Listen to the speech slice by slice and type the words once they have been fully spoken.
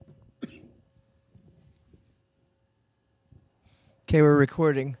Okay, we're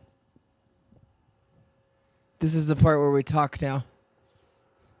recording. This is the part where we talk now.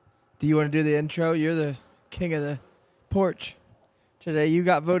 Do you want to do the intro? You're the king of the porch. Today you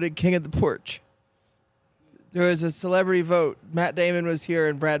got voted king of the porch. There was a celebrity vote. Matt Damon was here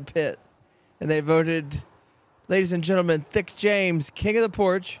and Brad Pitt. And they voted, ladies and gentlemen, Thick James, king of the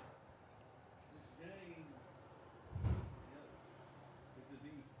porch.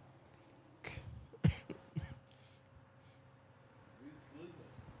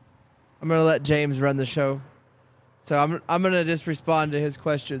 I'm going to let James run the show. So I'm going to just respond to his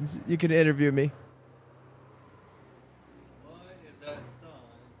questions. You can interview me. Why is that sign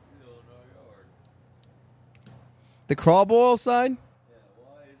still in our yard? The crawl boil sign? Yeah,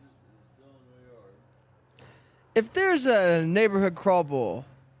 why is it still in our yard? If there's a neighborhood crawl boil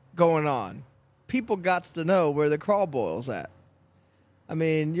going on, people got to know where the crawl boil's at. I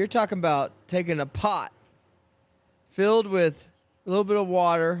mean, you're talking about taking a pot filled with a little bit of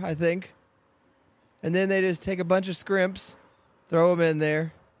water, I think. And then they just take a bunch of scrimps, throw them in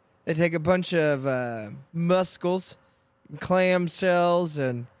there. They take a bunch of mussels, clam shells,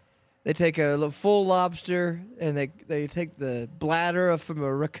 and they take a full lobster, and they take the bladder from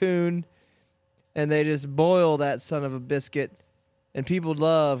a raccoon, and they just boil that son of a biscuit. And people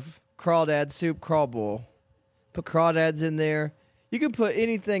love crawdad soup, crawl boil. Put crawdads in there. You can put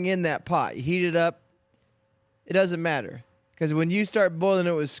anything in that pot. You heat it up. It doesn't matter. Because when you start boiling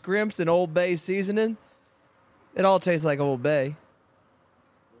it with scrimps and Old Bay seasoning, it all tastes like Old Bay.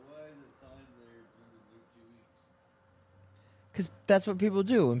 Well, why is it signed there 2 weeks? Because that's what people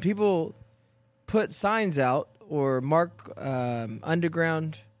do. When people put signs out or mark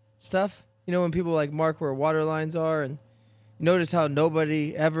underground stuff, you know, when people like mark where water lines are, and you notice how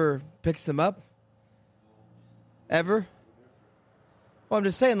nobody ever picks them up? Ever? Well, I'm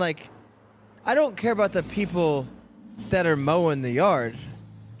just saying, like, I don't care about the people that are mowing the yard.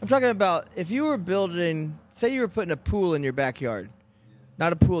 I'm talking about if you were building, say you were putting a pool in your backyard,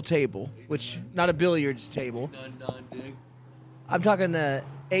 not a pool table, not a billiards table. None dig. I'm talking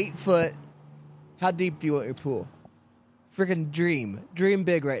 8 foot. How deep do you want your pool? Freaking dream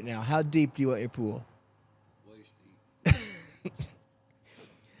big right now. How deep do you want your pool? Waist deep.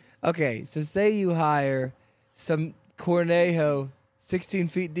 Okay, so say you hire some Cornejo, 16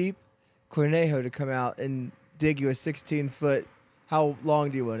 feet deep, Cornejo to come out and dig you a 16-foot. How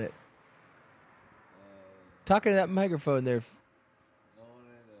long do you want it? Talking to that microphone there. I want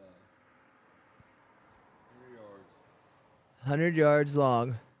it 100 yards. 100 yards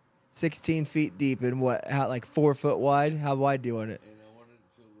long, 16 feet deep, and what? How, like 4 foot wide? How wide do you want it? And I want it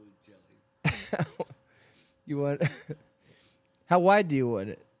filled with jelly. You want? How wide do you want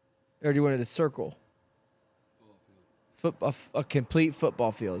it? Or do you want it a circle? A complete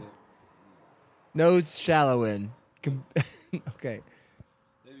football field. No shallow end. Okay.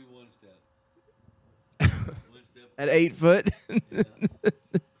 Maybe one step. One step. At 8 foot?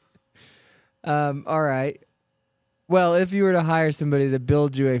 Yeah. All right. Well, if you were to hire somebody to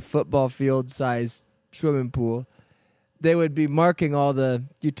build you a football field-sized swimming pool, they would be marking all the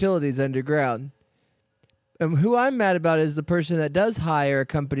utilities underground. And who I'm mad about is the person that does hire a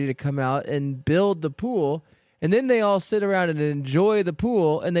company to come out and build the pool, and then they all sit around and enjoy the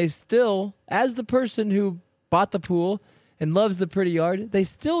pool, and they still, as the person who bought the pool and loves the pretty yard, they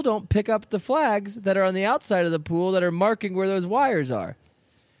still don't pick up the flags that are on the outside of the pool that are marking where those wires are.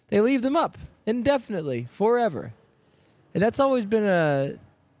 They leave them up indefinitely, forever. And that's always been a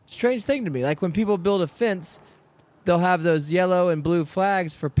strange thing to me. Like when people build a fence, they'll have those yellow and blue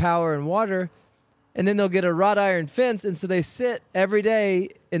flags for power and water, and then they'll get a wrought iron fence, and so they sit every day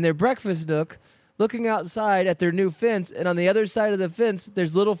in their breakfast nook looking outside at their new fence, and on the other side of the fence,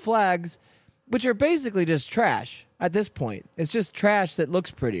 there's little flags, which are basically just trash at this point. It's just trash that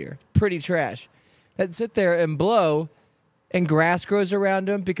looks prettier. Pretty trash. That sit there and blow, and grass grows around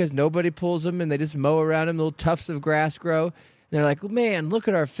them because nobody pulls them, and they just mow around them. Little tufts of grass grow. And they're like, man, look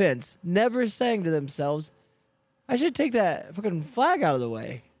at our fence. Never saying to themselves, I should take that fucking flag out of the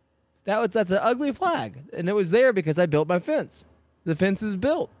way. That's an ugly flag. And it was there because I built my fence. The fence is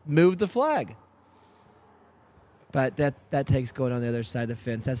built. Move the flag. But that takes going on the other side of the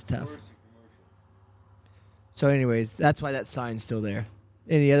fence. That's tough. So anyways, that's why that sign's still there.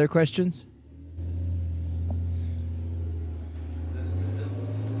 Any other questions?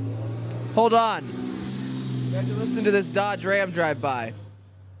 Hold on. You have to listen to this Dodge Ram drive by.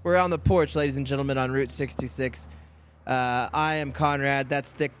 We're on the porch, ladies and gentlemen, on Route 66. I am Conrad.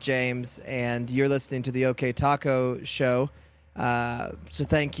 That's Thick James. And you're listening to the OK Taco Show. So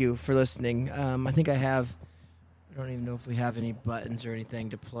thank you for listening. I think I don't even know if we have any buttons or anything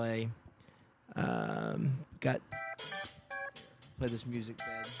to play. Got play this music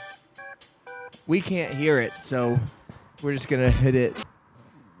bed. We can't hear it, so we're just going to hit it.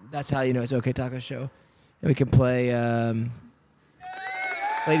 That's how you know it's OK Taco Show. And we can play,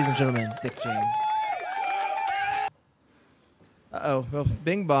 ladies and gentlemen, Thick James. Uh-oh. Well,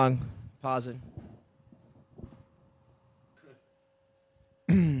 bing bong. Pausing.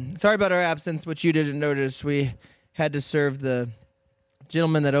 Sorry about our absence, which you didn't notice. We had to serve the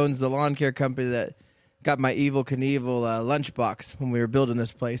gentleman that owns the lawn care company that got my Evel Knievel lunchbox when we were building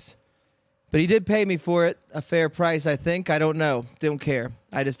this place. But he did pay me for it, a fair price, I think. I don't know. Don't care.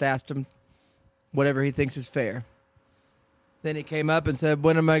 I just asked him whatever he thinks is fair. Then he came up and said,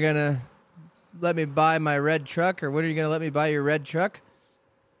 when am I going to let me buy my red truck, or when are you going to let me buy your red truck?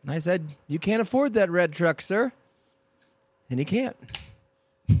 And I said, you can't afford that red truck, sir. And he can't.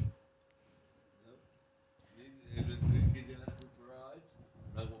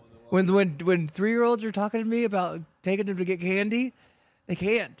 When 3-year-olds are talking to me about taking them to get candy, they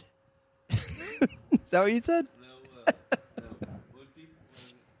can't. Is that what you said? No. When people,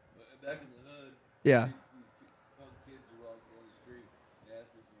 back in the hood, Yeah. young kids were walking down the street, they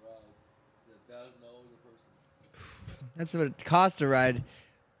asked me for rides. It's $1,000 a person. That's what it costs to ride.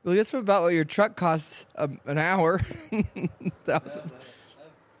 Well, that's about what your truck costs an hour. Half a payment.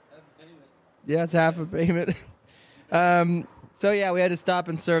 Yeah, it's half a payment. So, yeah, we had to stop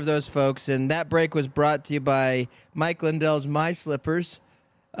and serve those folks. And that break was brought to you by Mike Lindell's My Slippers.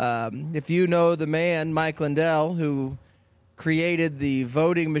 If you know the man, Mike Lindell, who created the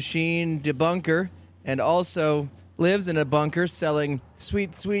voting machine debunker and also lives in a bunker selling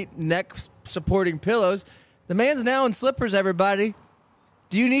sweet, sweet neck-supporting pillows, the man's now in slippers, everybody.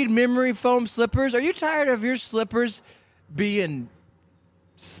 Do you need memory foam slippers? Are you tired of your slippers being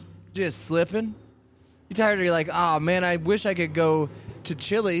just slipping? You tired of you're like, oh, man, I wish I could go to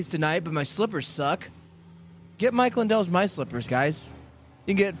Chili's tonight, but my slippers suck. Get Mike Lindell's My Slippers, guys.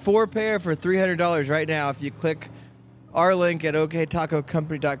 You can get 4 pair for $300 right now if you click our link at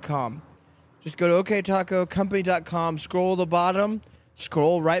oktacocompany.com. Just go to oktacocompany.com, scroll to the bottom,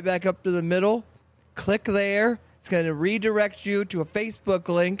 scroll right back up to the middle, click there. It's going to redirect you to a Facebook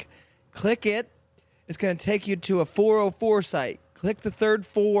link. Click it. It's going to take you to a 404 site. Click the third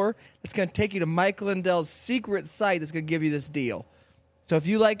 4. It's going to take you to Mike Lindell's secret site that's going to give you this deal. So if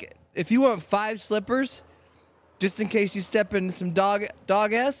you want 5 slippers, just in case you step into some dog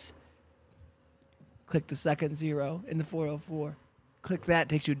S, click the second 0 in the 404. Click that,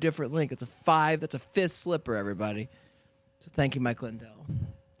 takes you to a different link. It's a 5. That's a 5th slipper, everybody. So thank you, Mike Lindell,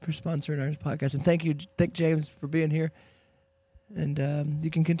 for sponsoring our podcast. And thank you, Thick James, for being here. And you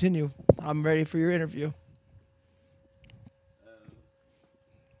can continue. I'm ready for your interview.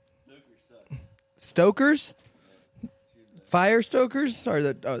 Stokers? Fire stokers? Or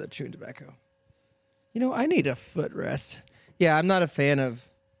the chewing tobacco? You know, I need a footrest. Yeah, I'm not a fan of...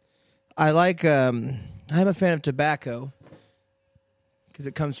 I'm a fan of tobacco because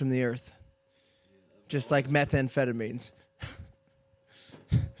it comes from the earth. Just like methamphetamines.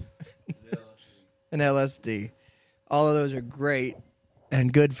 And LSD. All of those are great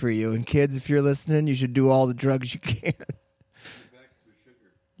and good for you. And kids, if you're listening, you should do all the drugs you can.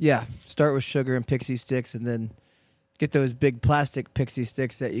 Yeah, start with sugar and pixie sticks, and then get those big plastic pixie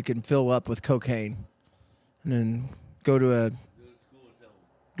sticks that you can fill up with cocaine. And then go to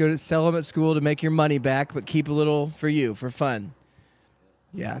sell them at school to make your money back, but keep a little for you, for fun.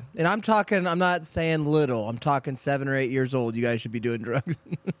 Yeah. And I'm not saying little. I'm talking 7 or 8 years old. You guys should be doing drugs.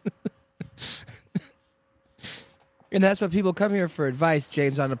 And that's what people come here for advice,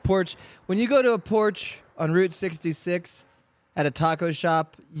 James, on a porch. When you go to a porch on Route 66 at a taco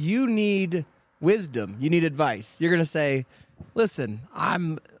shop, you need wisdom. You need advice. You're going to say, listen,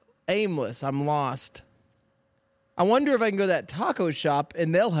 I'm aimless. I'm lost. I wonder if I can go to that taco shop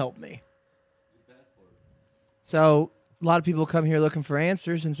and they'll help me. So a lot of people come here looking for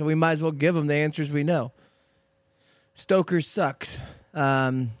answers, and so we might as well give them the answers we know. Stoker's sucks.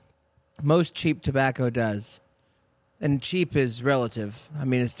 Most cheap tobacco does. And cheap is relative. I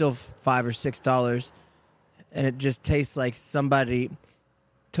mean, it's still $5 or $6, and it just tastes like somebody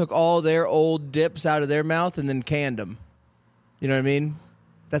took all their old dips out of their mouth and then canned them. You know what I mean?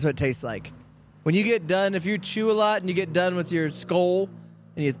 That's what it tastes like. When you get done, if you chew a lot and you get done with your skull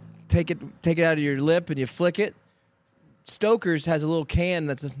and you take it out of your lip and you flick it, Stoker's has a little can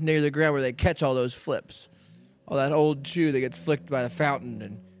that's near the ground where they catch all those flips. All that old chew that gets flicked by the fountain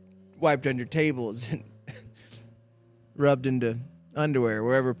and wiped under tables and rubbed into underwear,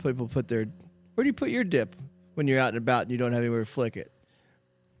 wherever people put their... Where do you put your dip when you're out and about and you don't have anywhere to flick it?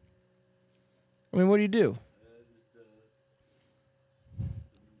 I mean, what do you do?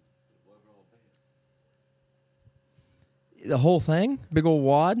 The whole thing? Big old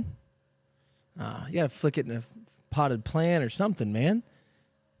wad? You got to flick it in a potted plant or something, man.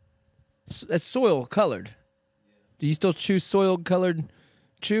 That's soil colored. Do you still chew soil colored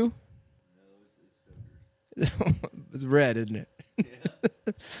chew? No, it's It's red, isn't it?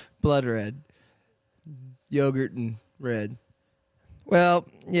 Yeah. Blood red. Yogurt and red. Well,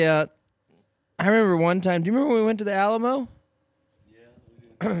 yeah. I remember one time. Do you remember when we went to the Alamo? Yeah,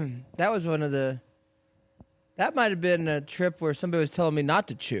 we do. That was one of the... That might have been a trip where somebody was telling me not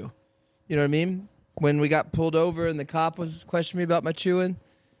to chew. You know what I mean? When we got pulled over and the cop was questioning me about my chewing.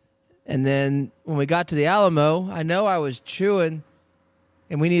 And then when we got to the Alamo, I know I was chewing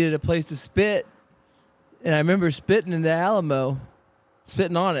and we needed a place to spit. And I remember spitting in the Alamo,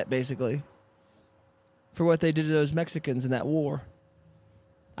 spitting on it basically, for what they did to those Mexicans in that war.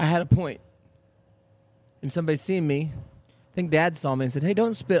 I had a point. And somebody seen me, I think Dad saw me and said, "Hey,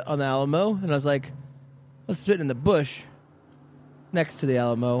 don't spit on the Alamo." And I was like, I was spitting in the bush next to the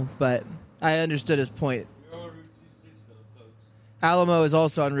Alamo, but I understood his point. We're on Route 66, folks. Alamo is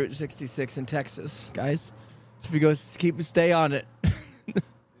also on Route 66 in Texas, guys. So if you go, stay on it. If you're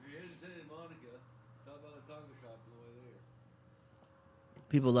headed to Santa Monica, talk about the taco shop on the way there.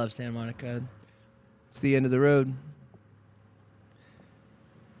 People love Santa Monica. It's the end of the road.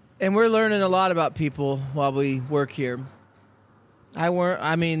 And we're learning a lot about people while we work here. We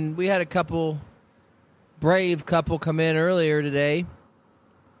had a brave couple come in earlier today.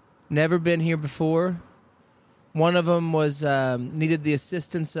 Never been here before. One of them was needed the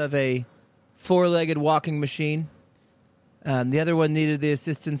assistance of a four-legged walking machine. The other one needed the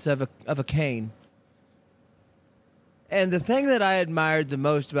assistance of a cane. And the thing that I admired the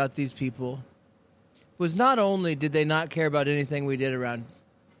most about these people was not only did they not care about anything we did around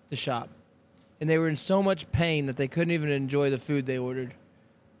the shop, and they were in so much pain that they couldn't even enjoy the food they ordered.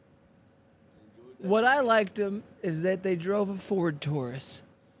 What I liked them is that they drove a Ford Taurus,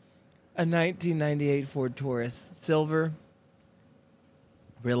 a 1998 Ford Taurus, silver,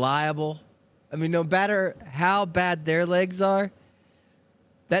 reliable. I mean, no matter how bad their legs are,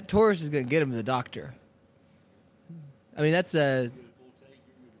 that Taurus is going to get them to the doctor. I mean, that's a...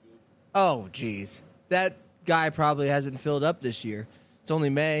 Oh, geez. That guy probably hasn't filled up this year. It's only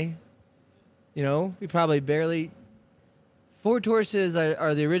May. You know, we probably barely... Ford Tauruses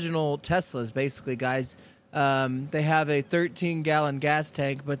are the original Teslas, basically, guys. They have a 13-gallon gas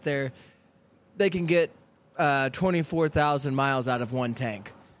tank, but they can get 24,000 miles out of one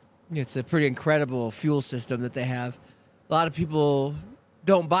tank. It's a pretty incredible fuel system that they have. A lot of people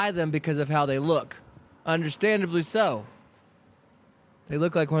don't buy them because of how they look. Understandably so. They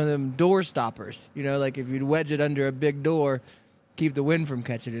look like one of them door stoppers. You know, like if you'd wedge it under a big door, keep the wind from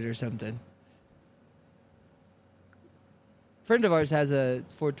catching it or something. A friend of ours has a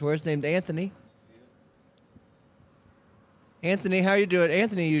Ford Taurus named Anthony. Anthony, how are you doing?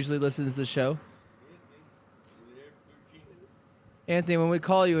 Anthony usually listens to the show. Anthony, when we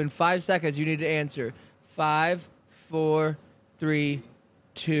call you in 5 seconds, you need to answer. 5, 4, 3,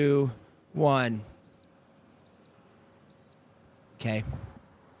 2, 1. Okay.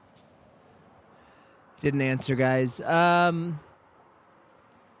 Didn't answer, guys. So I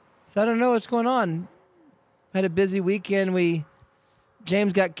don't know what's going on. Had a busy weekend.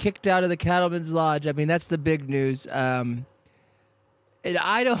 James got kicked out of the Cattleman's Lodge. I mean, that's the big news. And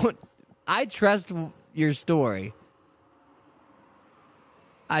I trust your story.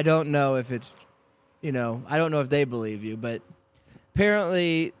 I don't know if it's, I don't know if they believe you, but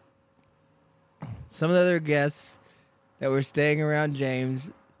apparently some of the other guests that were staying around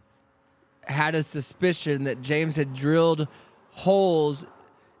James had a suspicion that James had drilled holes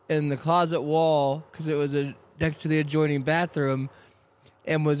in the closet wall because it was next to the adjoining bathroom,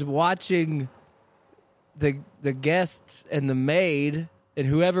 and was watching the guests and the maid and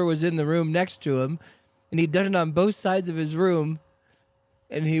whoever was in the room next to him, and he'd done it on both sides of his room,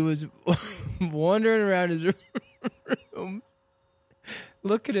 and he was wandering around his room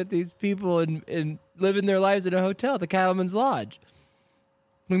looking at these people and living their lives in a hotel, the Cattleman's Lodge.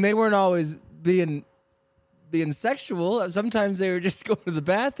 I mean, they weren't always being sexual. Sometimes they were just going to the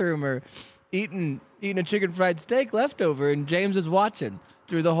bathroom or eating a chicken fried steak leftover, and James was watching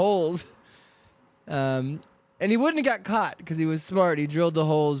through the holes. And he wouldn't have got caught because he was smart. He drilled the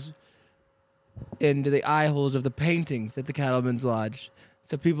holes into the eye holes of the paintings at the Cattleman's Lodge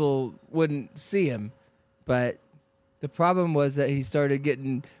so people wouldn't see him. But the problem was that he started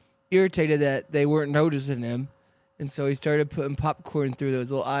getting irritated that they weren't noticing him, and so he started putting popcorn through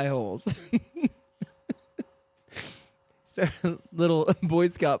those little eye holes. Little Boy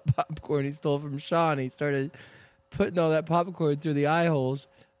Scout popcorn he stole from Sean. He started putting all that popcorn through the eye holes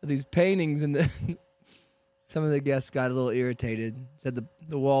of these paintings, and some of the guests got a little irritated. Said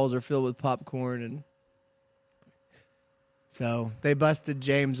the walls are filled with popcorn, and so they busted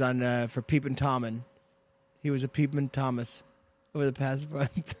James on for peeping Tommen. He was a peeping Thomas over the past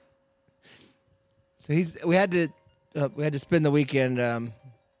month. So we had to spend the weekend. This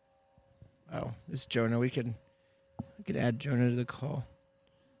is Jonah. We could add Jonah to the call.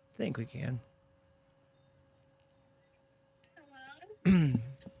 I think we can. Hello?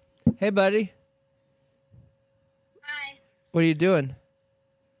 Hey, buddy. Hi. What are you doing?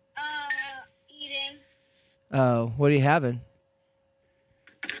 Eating Oh, what are you having?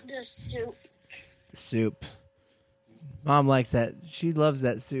 the soup. The soup. Mom likes that. She loves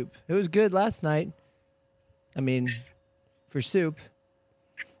that soup. It was good last night. I mean, for soup.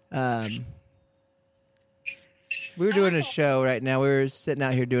 We were doing a show right now. We were sitting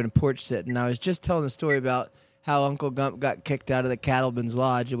out here doing a porch sitting. I was just telling the story about how Uncle Gump got kicked out of the Cattleman's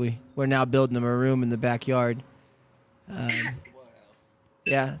Lodge, and we're now building him a room in the backyard.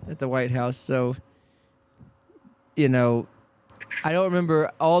 Yeah, at the White House. So, I don't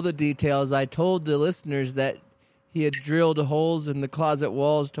remember all the details. I told the listeners that he had drilled holes in the closet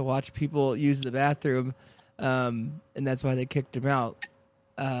walls to watch people use the bathroom, and that's why they kicked him out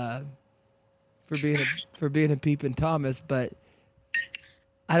for being a peeping Thomas. But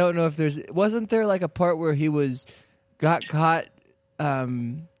I don't know if wasn't there like a part where he got caught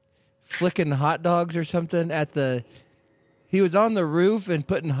flicking hot dogs or something he was on the roof and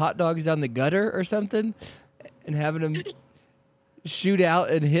putting hot dogs down the gutter or something and having them shoot out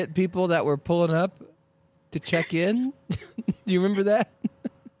and hit people that were pulling up to check in. Do you remember that?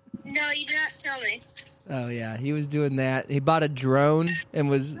 No, you did not tell me. Oh yeah, he was doing that. He bought a drone and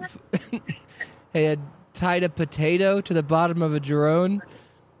he had tied a potato to the bottom of a drone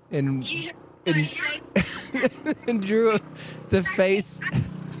and and drew the face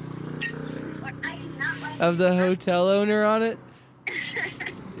of the hotel owner on it.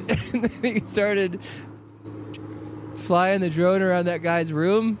 And then he started flying the drone around that guy's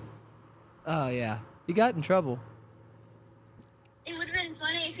room. Oh yeah, he got in trouble. It would have been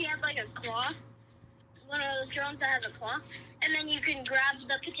funny if he had like a claw. One of those drones that has a claw. And then you can grab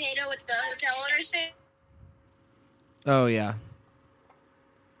the potato with the hotel owner's face. Oh yeah.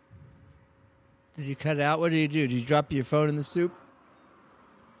 Did you cut it out? What did you do? Did you drop your phone in the soup?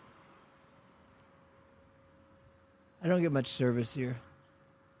 I don't get much service here.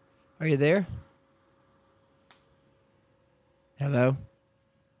 Are you there? Hello?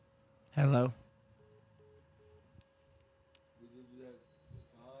 Hello?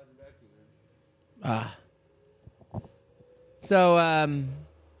 So,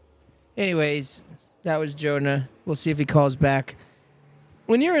 anyways, that was Jonah. We'll see if he calls back.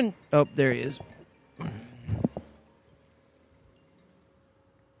 When you're in... Oh, there he is.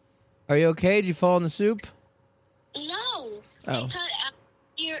 Are you okay? Did you fall in the soup? No. Oh.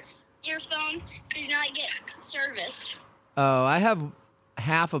 Because your phone does not get serviced. Oh, I have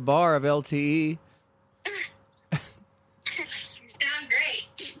half a bar of LTE. You sound great.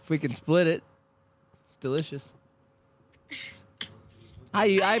 If we can split it, it's delicious.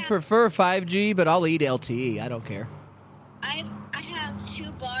 I prefer 5G, but I'll eat LTE. I don't care. I have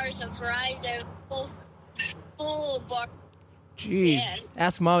 2 bars of Verizon full bar. Jeez. Yeah.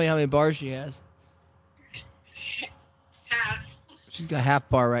 Ask Mommy how many bars she has. Half. She's got half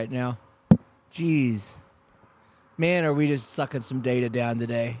bar right now. Jeez. Man, are we just sucking some data down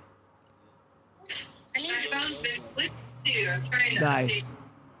today. My phone's been with you. I'm trying to Nice.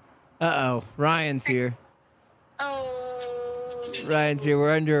 Uh-oh. Ryan's here. Oh. Ryan's here.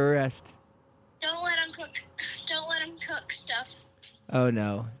 We're under arrest. Don't let him cook. Don't let him cook stuff. Oh,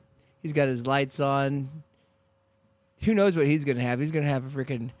 no. He's got his lights on. Who knows what he's going to have? He's going to have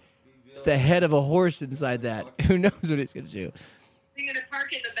the head of a horse inside that. Who knows what he's going to do? You gonna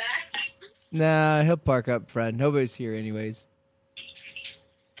park in the back? Nah, he'll park up front. Nobody's here anyways.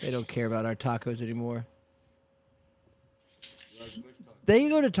 They don't care about our tacos anymore. They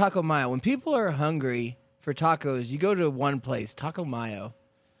go to Taco Mayo. When people are hungry for tacos, you go to one place, Taco Mayo.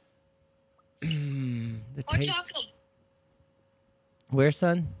 The Or taste. Taco. Where,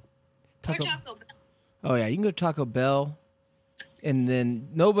 son? Or Taco Bell. Oh, yeah. You can go to Taco Bell, and then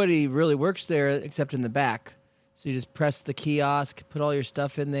nobody really works there except in the back. So you just press the kiosk, put all your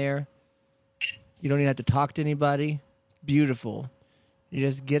stuff in there. You don't even have to talk to anybody. Beautiful. You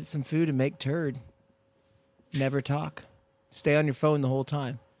just get some food and make turd. Never talk. Stay on your phone the whole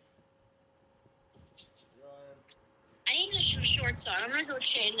time. I need some shorts on. I'm gonna go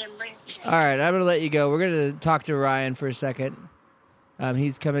change and bring. All right, I'm going to let you go. We're going to talk to Ryan for a second.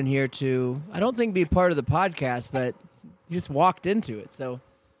 He's coming here to, I don't think be part of the podcast, but he just walked into it. So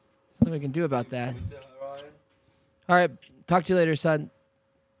something we can do about that. All right. Talk to you later, son.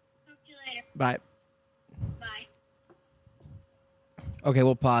 Talk to you later. Bye. Bye. Okay,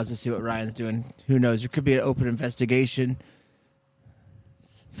 we'll pause and see what Ryan's doing. Who knows? There could be an open investigation.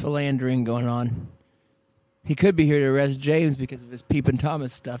 Philandering going on. He could be here to arrest James because of his Peepin'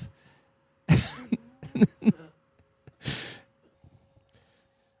 Thomas stuff.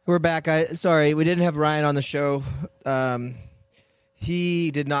 We're back. Sorry, we didn't have Ryan on the show.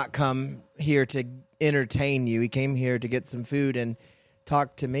 He did not come here to entertain you. He came here to get some food and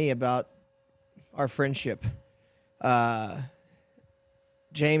talk to me about our friendship.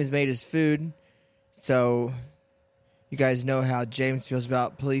 James made his food, so you guys know how James feels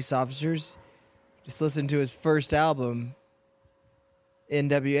about police officers. Just listen to his first album,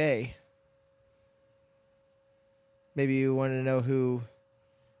 NWA. Maybe you want to know who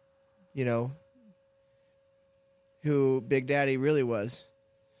Big Daddy really was.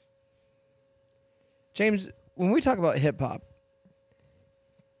 James, when we talk about hip-hop,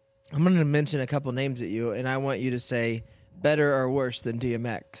 I'm going to mention a couple names at you, and I want you to say better or worse than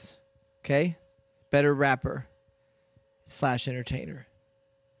DMX. Okay? Better rapper / entertainer.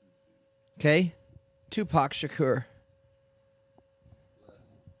 Okay? Tupac Shakur.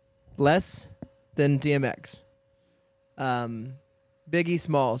 Less than DMX. Biggie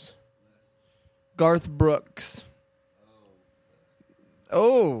Smalls. Garth Brooks.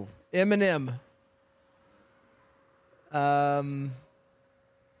 Oh, Eminem.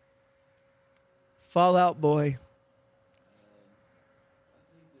 Fall Out Boy.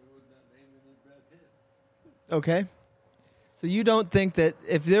 Okay. So you don't think that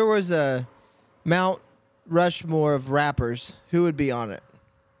if there was a Mount Rushmore of rappers, who would be on it?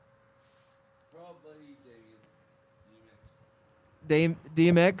 Probably DMX.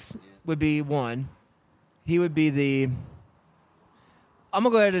 DMX would be one. He would be the... I'm going to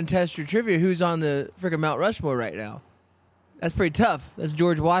go ahead and test your trivia. Who's on the freaking Mount Rushmore right now? That's pretty tough. That's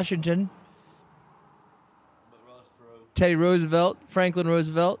George Washington, But Ross Perot. Teddy Roosevelt, Franklin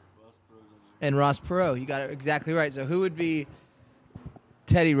Roosevelt, Ross Perot's on and Ross Perot. You got it exactly right. So who would be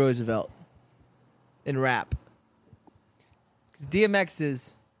Teddy Roosevelt in rap? Because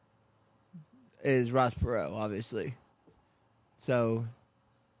DMX is Ross Perot, obviously. So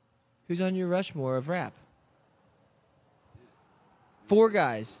who's on your Rushmore of rap? 4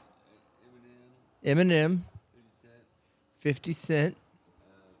 guys. Eminem. Eminem, 50 Cent,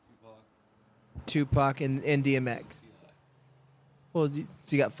 Tupac, and DMX. Well, so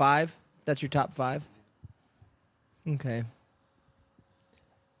you got 5? That's your top 5? Okay.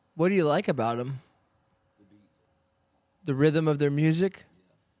 What do you like about them? The beat. The rhythm of their music?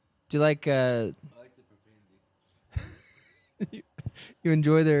 Do you like... I like the profanity. you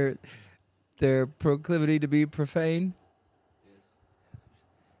enjoy their proclivity to be profane? Yes.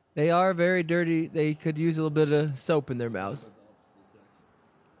 They are very dirty. They could use a little bit of soap in their mouths. But the opposite sex.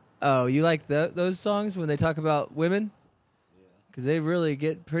 Oh, you like those songs when they talk about women? Yeah. Because they really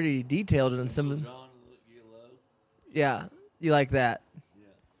get pretty detailed in some of them. John and get low. Yeah, you like that. Yeah.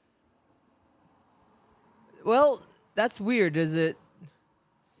 Well, that's weird.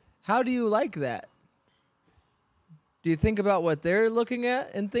 How do you like that? Do you think about what they're looking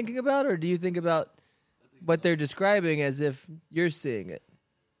at and thinking about, or do you think about what they're describing as if you're seeing it?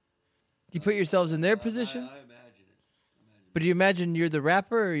 Do you put yourselves in their position? I imagine it. But do you imagine you're the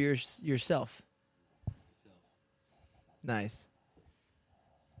rapper or yourself? Myself. Nice.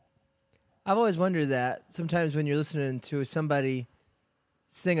 I've always wondered that sometimes when you're listening to somebody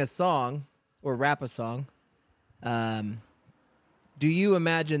sing a song or rap a song, do you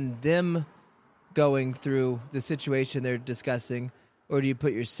imagine them going through the situation they're discussing, or do you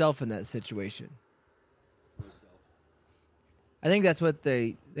put yourself in that situation? Myself. I think that's what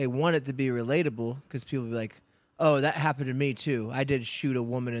they want it to be relatable, because people be like, oh, that happened to me too. I did shoot a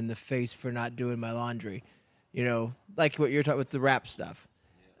woman in the face for not doing my laundry. You know, like what you're talking with the rap stuff.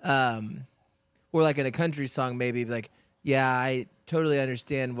 Or like in a country song, maybe like, yeah, I totally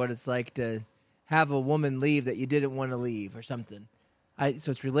understand what it's like to have a woman leave that you didn't want to leave or something.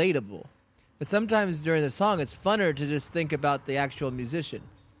 So it's relatable. But sometimes during the song, it's funner to just think about the actual musician.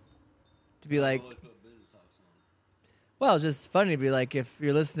 To be like, Put business talks on. well, it's just funny to be like, if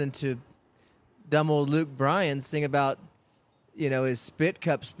you're listening to dumb old Luke Bryan sing about, his spit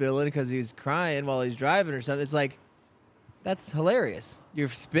cup spilling because he's crying while he's driving or something. It's like, that's hilarious. Your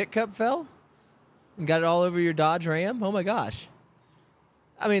spit cup fell and got it all over your Dodge Ram? Oh, my gosh.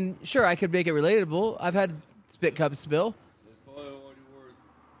 I mean, sure, I could make it relatable. I've had spit cup spill. It's probably only worth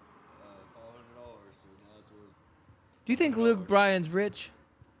 $500, so now it's worth. Do you think Luke Bryan's rich?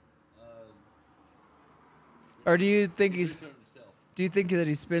 Um, Or do you think he's... return himself. Do you think that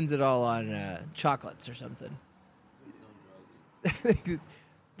he spends it all on chocolates or something?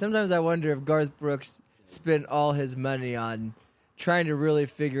 Sometimes I wonder if Garth Brooks spent all his money on trying to really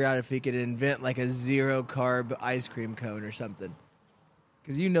figure out if he could invent like a 0-carb ice cream cone or something.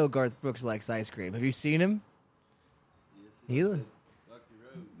 Because you know Garth Brooks likes ice cream. Have you seen him? Yes, He, Rocky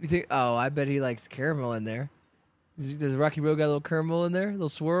Road. you think? Oh, I bet he likes caramel in there. Does Rocky Road got a little caramel in there? A little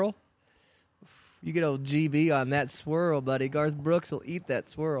swirl? You get old GB on that swirl, buddy. Garth Brooks will eat that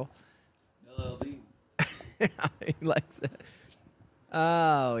swirl. LL Bean. He likes it.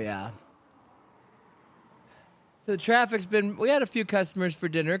 Oh, yeah. So the traffic's been... We had a few customers for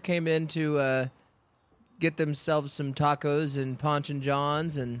dinner. Came in to get themselves some tacos and Ponch and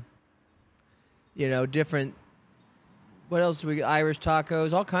John's and, different... What else do we get? Irish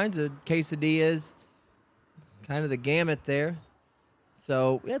tacos, all kinds of quesadillas. Kind of the gamut there.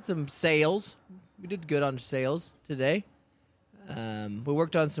 So we had some sales. We did good on sales today. We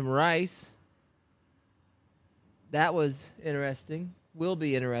worked on some rice. That was interesting. Will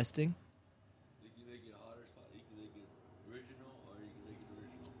be interesting. You can make it hot or spicy. You can make it original or you can make it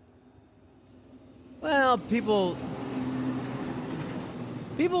original. Well,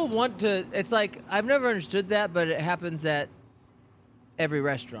 people want to... It's like, I've never understood that, but it happens at every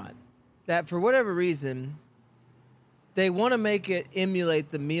restaurant. That for whatever reason, they want to make it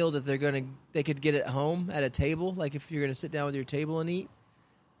emulate the meal that they could get at home at a table, like if you're going to sit down with your table and eat.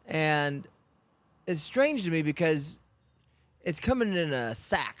 And it's strange to me because it's coming in a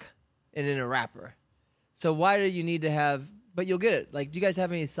sack and in a wrapper. So why do you need to have... But you'll get it. Like, do you guys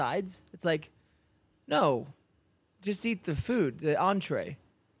have any sides? It's like, no. Just eat the food, the entree.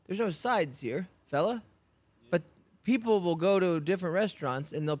 There's no sides here, fella. But people will go to different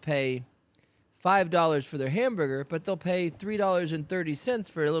restaurants and they'll pay $5 for their hamburger, but they'll pay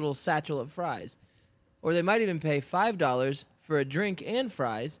 $3.30 for a little satchel of fries. Or they might even pay $5 for a drink and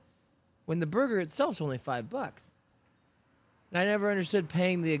fries when the burger itself is only $5. And I never understood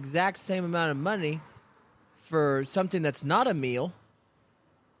paying the exact same amount of money for something that's not a meal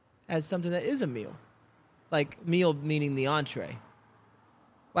as something that is a meal. Like meal meaning the entree.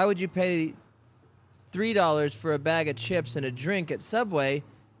 Why would you pay $3 for a bag of chips and a drink at Subway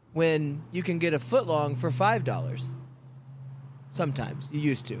when you can get a footlong for $5? Sometimes. You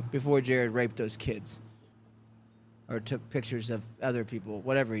used to, before Jared raped those kids. Or took pictures of other people,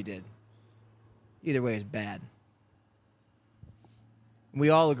 whatever he did. Either way is bad. We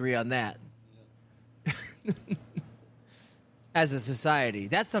all agree on that. As a society.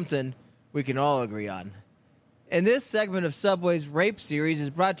 That's something we can all agree on. And this segment of Subway's Rape Series is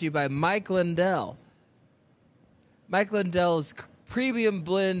brought to you by Mike Lindell. Mike Lindell's premium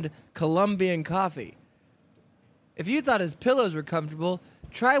blend Colombian coffee. If you thought his pillows were comfortable,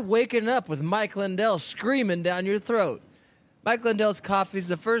 try waking up with Mike Lindell screaming down your throat. Mike Lindell's coffee is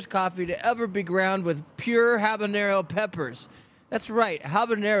the first coffee to ever be ground with pure habanero peppers. That's right,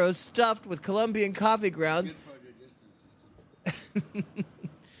 habaneros stuffed with Colombian coffee grounds. Good for our digestive system.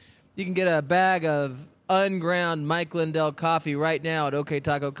 You can get a bag of unground Mike Lindell coffee right now at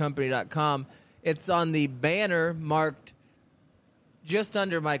oktacocompany.com. It's on the banner marked just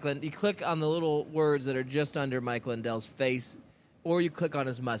under Mike Lindell. You click on the little words that are just under Mike Lindell's face, or you click on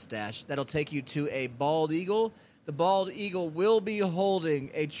his mustache. That'll take you to a bald eagle. The bald eagle will be holding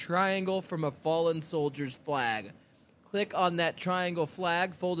a triangle from a fallen soldier's flag. Click on that triangle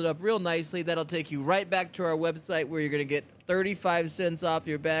flag, fold it up real nicely. That'll take you right back to our website where you're going to get 35 cents off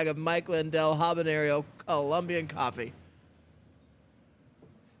your bag of Mike Lindell habanero Colombian coffee.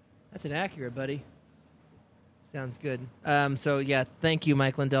 That's an Acura, buddy. Sounds good. So, yeah, thank you,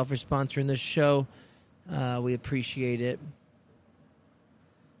 Mike Lindell, for sponsoring this show. We appreciate it.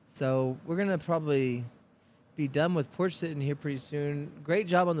 So we're going to probably be done with Porch Sitting here pretty soon. Great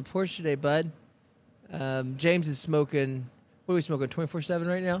job on the porch today, bud. James is smoking. What are we smoking? 24/7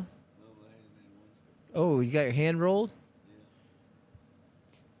 right now. No, my handyman wants it. Oh, you got your hand rolled.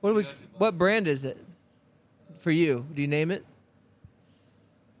 Yeah. What brand is it for you? Do you name it?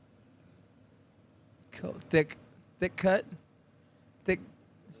 Thick cut. Thick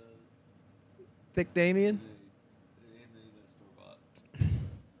Damien.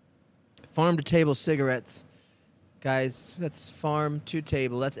 Farm to table cigarettes, guys. That's farm to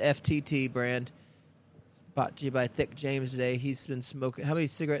table. That's FTT brand. It's brought to you by Thick James today. He's been smoking. How many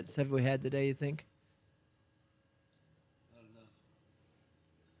cigarettes have we had today, you think? Not enough.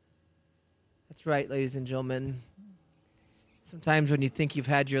 That's right, ladies and gentlemen. Sometimes when you think you've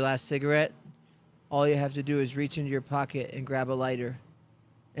had your last cigarette, all you have to do is reach into your pocket and grab a lighter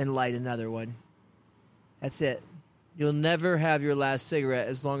and light another one. That's it. You'll never have your last cigarette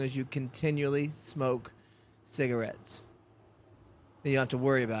as long as you continually smoke cigarettes. Then you don't have to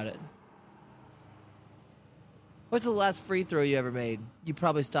worry about it. What's the last free throw you ever made? You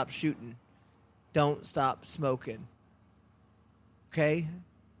probably stopped shooting. Don't stop smoking. Okay?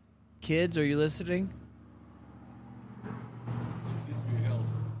 Kids, are you listening? It's good for your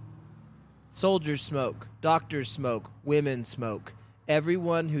health. Soldiers smoke. Doctors smoke. Women smoke.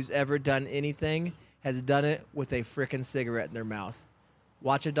 Everyone who's ever done anything has done it with a frickin' cigarette in their mouth.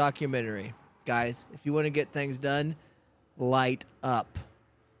 Watch a documentary. Guys, if you want to get things done, light up.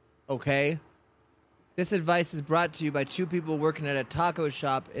 Okay? This advice is brought to you by two people working at a taco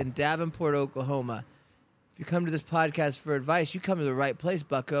shop in Davenport, Oklahoma. If you come to this podcast for advice, you come to the right place,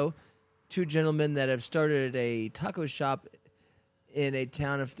 bucko. Two gentlemen that have started a taco shop in a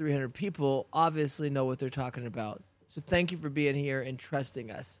town of 300 people obviously know what they're talking about. So thank you for being here and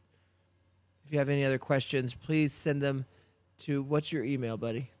trusting us. If you have any other questions, please send them to, what's your email,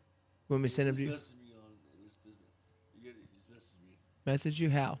 buddy? When we send them to you? Message me on. You get it. Just message me. Message you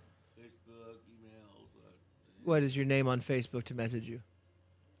how? Facebook, emails. What is your name on Facebook to message you?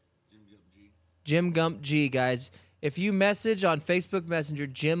 Jim Gump G. Jim Gump G, guys. If you message on Facebook Messenger,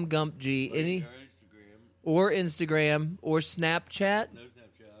 Jim Gump G, any Or Instagram. or Snapchat No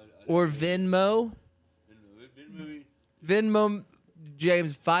Snapchat. or Venmo, Venmo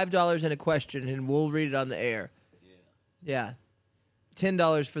James $5 and a question, and we'll read it on the air. Yeah. Yeah,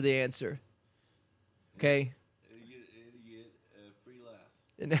 $10 for the answer. Okay. And you get a free laugh.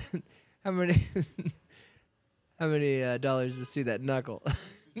 And how many dollars to see that knuckle,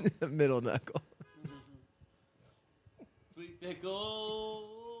 middle knuckle? Sweet pickles.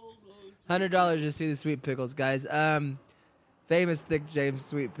 $100 to see the sweet pickles, guys. Famous Thick James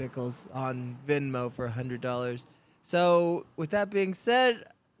Sweet Pickles on Venmo for $100. So, with that being said,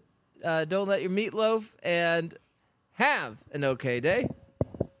 don't let your meatloaf and have an okay day.